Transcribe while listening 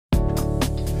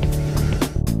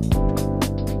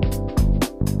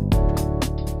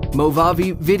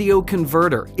Movavi Video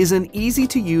Converter is an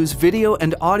easy-to-use video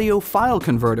and audio file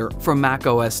converter for Mac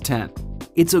OS X.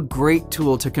 It's a great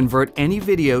tool to convert any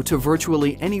video to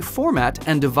virtually any format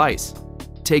and device.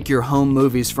 Take your home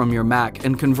movies from your Mac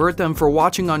and convert them for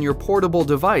watching on your portable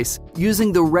device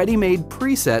using the ready-made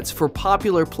presets for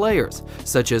popular players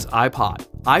such as iPod,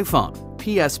 iPhone,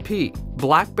 PSP,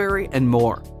 BlackBerry, and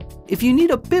more. If you need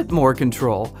a bit more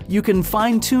control, you can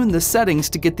fine-tune the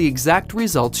settings to get the exact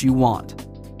results you want.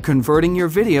 Converting your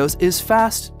videos is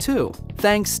fast too,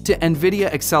 thanks to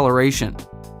Nvidia Acceleration.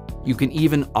 You can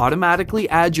even automatically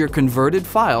add your converted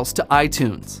files to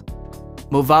iTunes.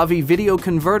 Movavi Video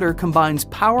Converter combines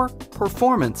power,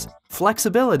 performance,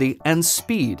 flexibility, and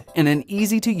speed in an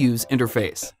easy-to-use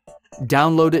interface.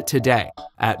 Download it today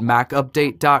at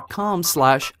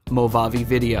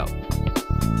MacUpdate.com/MovaviVideo.